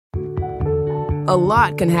A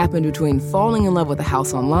lot can happen between falling in love with a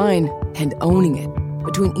house online and owning it,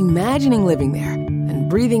 between imagining living there and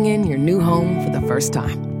breathing in your new home for the first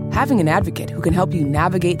time. Having an advocate who can help you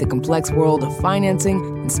navigate the complex world of financing,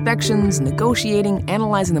 inspections, negotiating,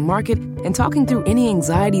 analyzing the market, and talking through any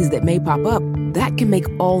anxieties that may pop up, that can make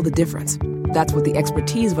all the difference. That's what the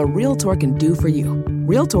expertise of a Realtor can do for you.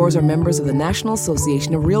 Realtors are members of the National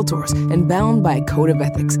Association of Realtors and bound by a code of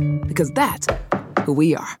ethics, because that's who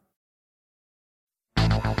we are.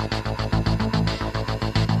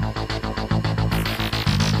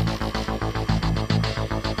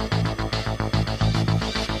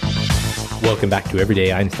 Welcome back to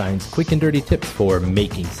Everyday Einstein's quick and dirty tips for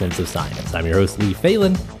making sense of science. I'm your host, Lee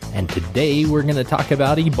Phelan, and today we're going to talk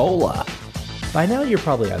about Ebola. By now, you're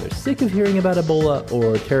probably either sick of hearing about Ebola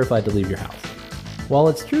or terrified to leave your house. While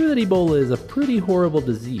it's true that Ebola is a pretty horrible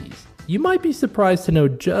disease, you might be surprised to know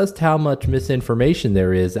just how much misinformation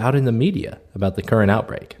there is out in the media about the current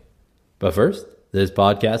outbreak. But first, this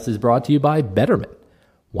podcast is brought to you by Betterment.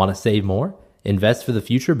 Want to save more? Invest for the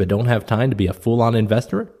future but don't have time to be a full-on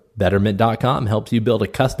investor? Betterment.com helps you build a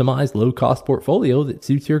customized, low-cost portfolio that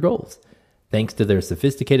suits your goals. Thanks to their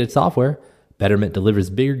sophisticated software, Betterment delivers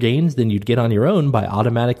bigger gains than you'd get on your own by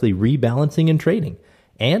automatically rebalancing and trading,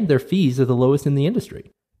 and their fees are the lowest in the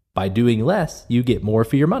industry. By doing less, you get more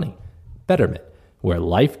for your money. Betterment, where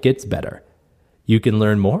life gets better. You can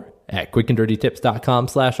learn more at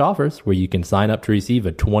quickanddirtytips.com/offers, where you can sign up to receive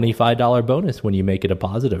a $25 bonus when you make a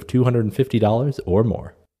deposit of $250 or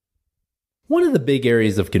more. One of the big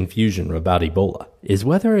areas of confusion about Ebola is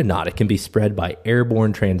whether or not it can be spread by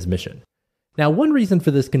airborne transmission. Now, one reason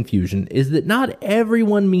for this confusion is that not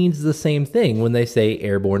everyone means the same thing when they say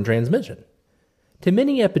airborne transmission. To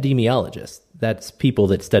many epidemiologists, that's people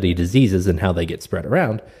that study diseases and how they get spread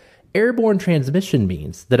around, airborne transmission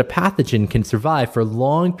means that a pathogen can survive for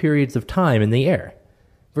long periods of time in the air.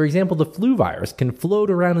 For example, the flu virus can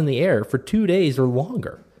float around in the air for 2 days or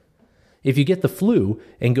longer. If you get the flu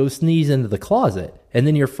and go sneeze into the closet, and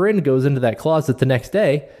then your friend goes into that closet the next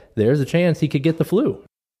day, there's a chance he could get the flu.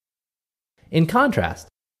 In contrast,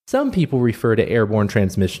 some people refer to airborne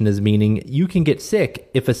transmission as meaning you can get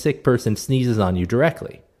sick if a sick person sneezes on you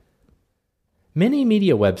directly. Many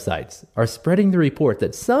media websites are spreading the report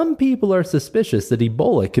that some people are suspicious that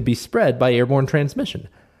Ebola could be spread by airborne transmission.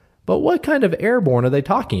 But what kind of airborne are they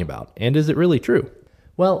talking about, and is it really true?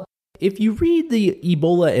 Well, if you read the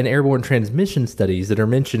Ebola and airborne transmission studies that are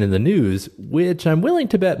mentioned in the news, which I'm willing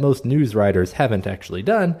to bet most news writers haven't actually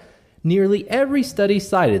done, nearly every study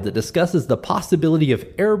cited that discusses the possibility of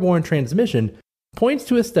airborne transmission points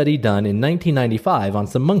to a study done in 1995 on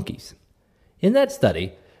some monkeys. In that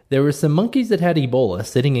study, there were some monkeys that had Ebola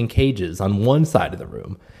sitting in cages on one side of the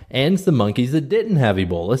room, and some monkeys that didn't have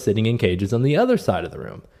Ebola sitting in cages on the other side of the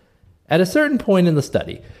room. At a certain point in the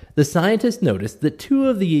study, the scientists noticed that 2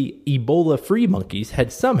 of the Ebola-free monkeys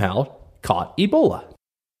had somehow caught Ebola.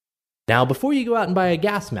 Now, before you go out and buy a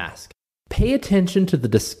gas mask, pay attention to the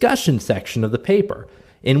discussion section of the paper,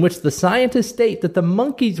 in which the scientists state that the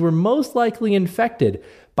monkeys were most likely infected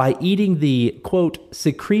by eating the, quote,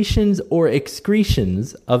 secretions or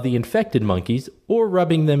excretions of the infected monkeys or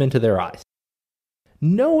rubbing them into their eyes.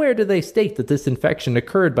 Nowhere do they state that this infection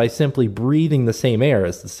occurred by simply breathing the same air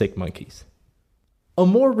as the sick monkeys. A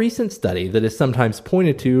more recent study that is sometimes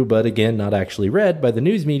pointed to, but again not actually read by the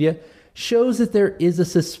news media, shows that there is a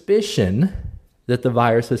suspicion that the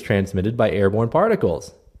virus was transmitted by airborne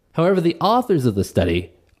particles. However, the authors of the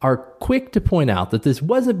study are quick to point out that this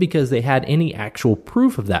wasn't because they had any actual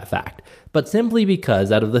proof of that fact, but simply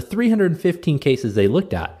because out of the 315 cases they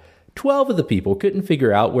looked at, 12 of the people couldn't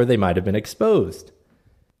figure out where they might have been exposed.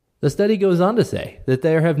 The study goes on to say that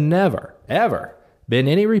there have never, ever been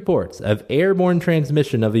any reports of airborne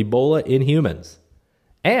transmission of Ebola in humans,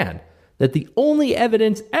 and that the only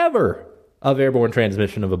evidence ever of airborne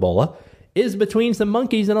transmission of Ebola is between some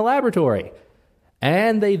monkeys in a laboratory.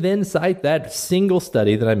 And they then cite that single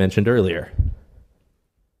study that I mentioned earlier.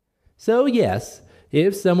 So yes,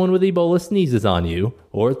 if someone with Ebola sneezes on you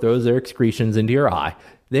or throws their excretions into your eye,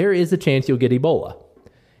 there is a chance you'll get Ebola.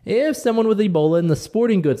 If someone with Ebola in the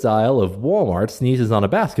sporting goods aisle of Walmart sneezes on a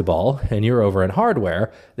basketball and you're over in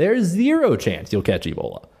hardware, there's 0 chance you'll catch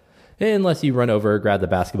Ebola. Unless you run over, grab the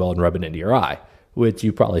basketball, and rub it into your eye, which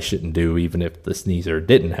you probably shouldn't do even if the sneezer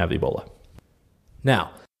didn't have Ebola. Now,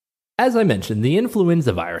 as I mentioned, the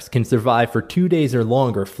influenza virus can survive for 2 days or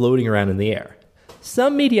longer floating around in the air.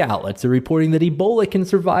 Some media outlets are reporting that Ebola can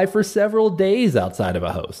survive for several days outside of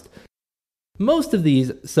a host. Most of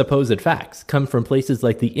these supposed facts come from places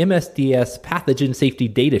like the MSDS Pathogen Safety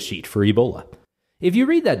Data Sheet for Ebola. If you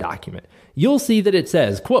read that document, you'll see that it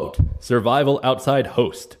says, quote, survival outside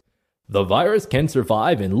host. The virus can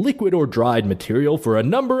survive in liquid or dried material for a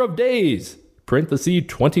number of days, parenthesis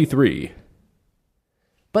 23.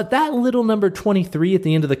 But that little number 23 at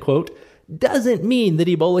the end of the quote doesn't mean that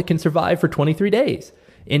Ebola can survive for 23 days.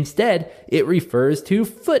 Instead, it refers to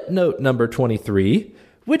footnote number 23,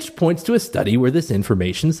 which points to a study where this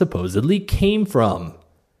information supposedly came from.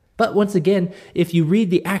 But once again, if you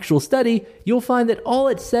read the actual study, you'll find that all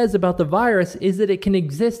it says about the virus is that it can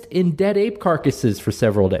exist in dead ape carcasses for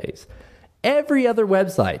several days. Every other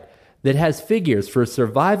website that has figures for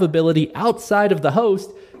survivability outside of the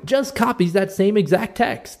host just copies that same exact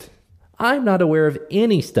text. I'm not aware of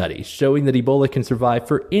any studies showing that Ebola can survive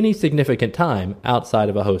for any significant time outside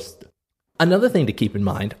of a host. Another thing to keep in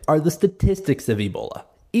mind are the statistics of Ebola.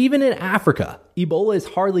 Even in Africa, Ebola is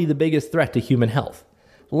hardly the biggest threat to human health.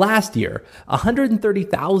 Last year,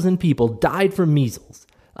 130,000 people died from measles,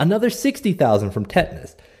 another 60,000 from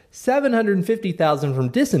tetanus, 750,000 from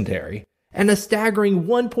dysentery, and a staggering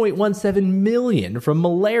 1.17 million from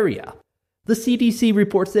malaria. The CDC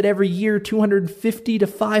reports that every year 250 to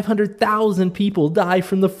 500,000 people die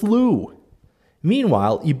from the flu.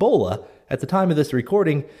 Meanwhile, Ebola, at the time of this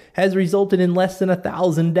recording, has resulted in less than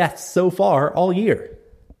 1,000 deaths so far all year.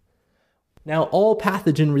 Now, all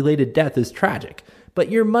pathogen-related death is tragic, but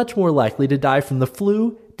you're much more likely to die from the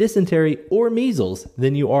flu, dysentery, or measles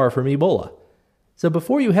than you are from Ebola. So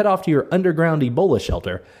before you head off to your underground Ebola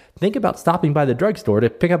shelter, think about stopping by the drugstore to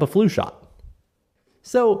pick up a flu shot.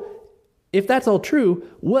 So, if that's all true,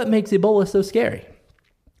 what makes Ebola so scary?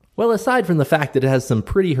 Well, aside from the fact that it has some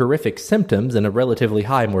pretty horrific symptoms and a relatively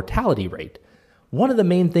high mortality rate, one of the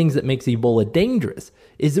main things that makes Ebola dangerous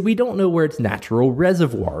is that we don't know where its natural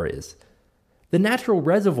reservoir is. The natural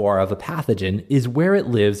reservoir of a pathogen is where it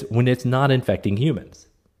lives when it's not infecting humans.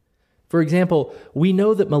 For example, we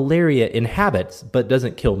know that malaria inhabits but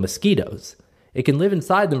doesn't kill mosquitoes. It can live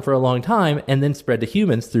inside them for a long time and then spread to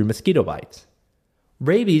humans through mosquito bites.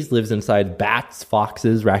 Rabies lives inside bats,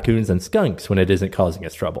 foxes, raccoons, and skunks when it isn't causing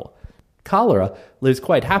us trouble. Cholera lives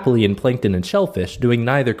quite happily in plankton and shellfish, doing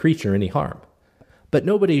neither creature any harm. But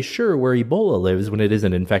nobody's sure where Ebola lives when it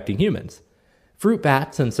isn't infecting humans. Fruit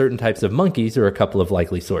bats and certain types of monkeys are a couple of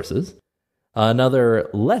likely sources. Another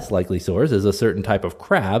less likely source is a certain type of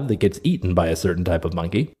crab that gets eaten by a certain type of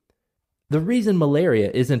monkey. The reason malaria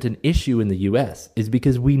isn't an issue in the US is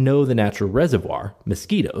because we know the natural reservoir,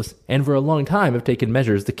 mosquitoes, and for a long time have taken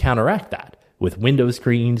measures to counteract that, with window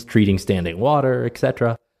screens, treating standing water,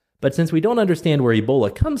 etc. But since we don't understand where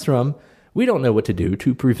Ebola comes from, we don't know what to do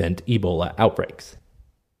to prevent Ebola outbreaks.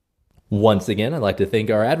 Once again, I'd like to thank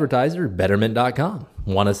our advertiser, Betterment.com.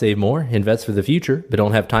 Want to save more, invest for the future, but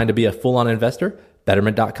don't have time to be a full-on investor?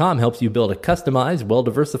 Betterment.com helps you build a customized,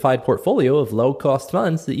 well-diversified portfolio of low-cost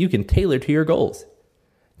funds that you can tailor to your goals.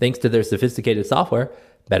 Thanks to their sophisticated software,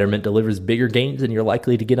 Betterment delivers bigger gains than you're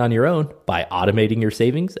likely to get on your own by automating your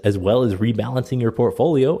savings as well as rebalancing your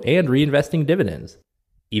portfolio and reinvesting dividends.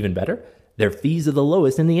 Even better, their fees are the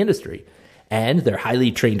lowest in the industry, and their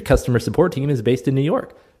highly trained customer support team is based in New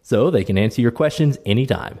York, so they can answer your questions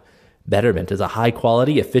anytime. Betterment is a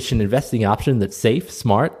high-quality, efficient investing option that's safe,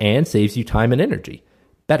 smart, and saves you time and energy.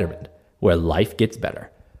 Betterment, where life gets better.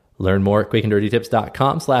 Learn more at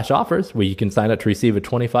quickanddirtytips.com/offers, where you can sign up to receive a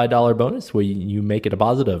 $25 bonus where you make a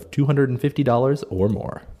deposit of $250 or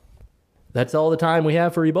more. That's all the time we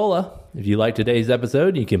have for Ebola. If you like today's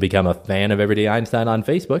episode, you can become a fan of Everyday Einstein on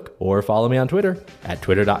Facebook or follow me on Twitter at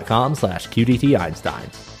twitter.com/QDTEinstein.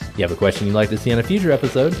 If you have a question you'd like to see on a future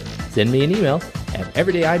episode, send me an email at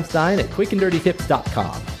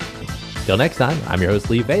everydayeinstein@quickanddirtytips.com. Till next time, I'm your host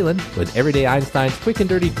Lee Phelan with Everyday Einstein's Quick and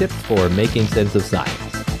Dirty Tips for Making Sense of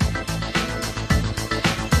Science.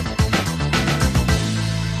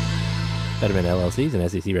 Betterment LLC is an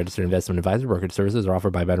SEC-registered investment advisor. Brokerage services are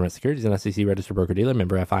offered by Betterment Securities, an SEC-registered broker-dealer,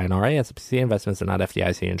 member FINRA. SPC investments are not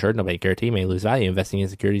FDIC insured. No bank guarantee may lose value. Investing in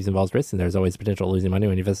securities involves risk, and there's always potential of losing money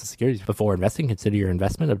when you invest in securities. Before investing, consider your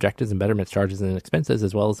investment objectives and Betterment's charges and expenses,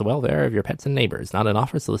 as well as the welfare of your pets and neighbors. Not an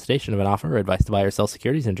offer, solicitation of an offer, or advice to buy or sell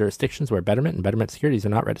securities in jurisdictions where Betterment and Betterment Securities are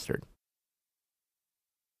not registered.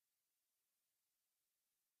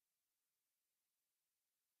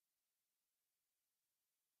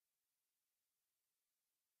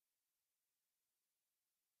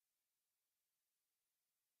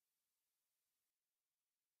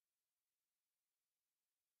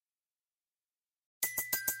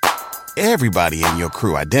 Everybody in your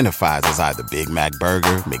crew identifies as either Big Mac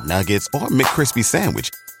Burger, McNuggets, or McCrispy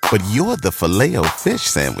Sandwich. But you're the Filet-O-Fish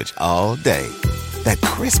Sandwich all day. That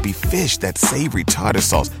crispy fish, that savory tartar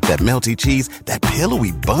sauce, that melty cheese, that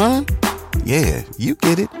pillowy bun. Yeah, you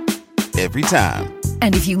get it. Every time.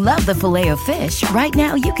 And if you love the Filet-O-Fish, right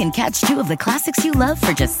now you can catch 2 of the classics you love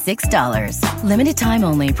for just $6. Limited time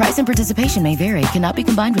only. Price and participation may vary. Cannot be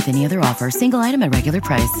combined with any other offer. Single item at regular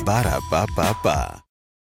price. Ba-da-ba-ba-ba.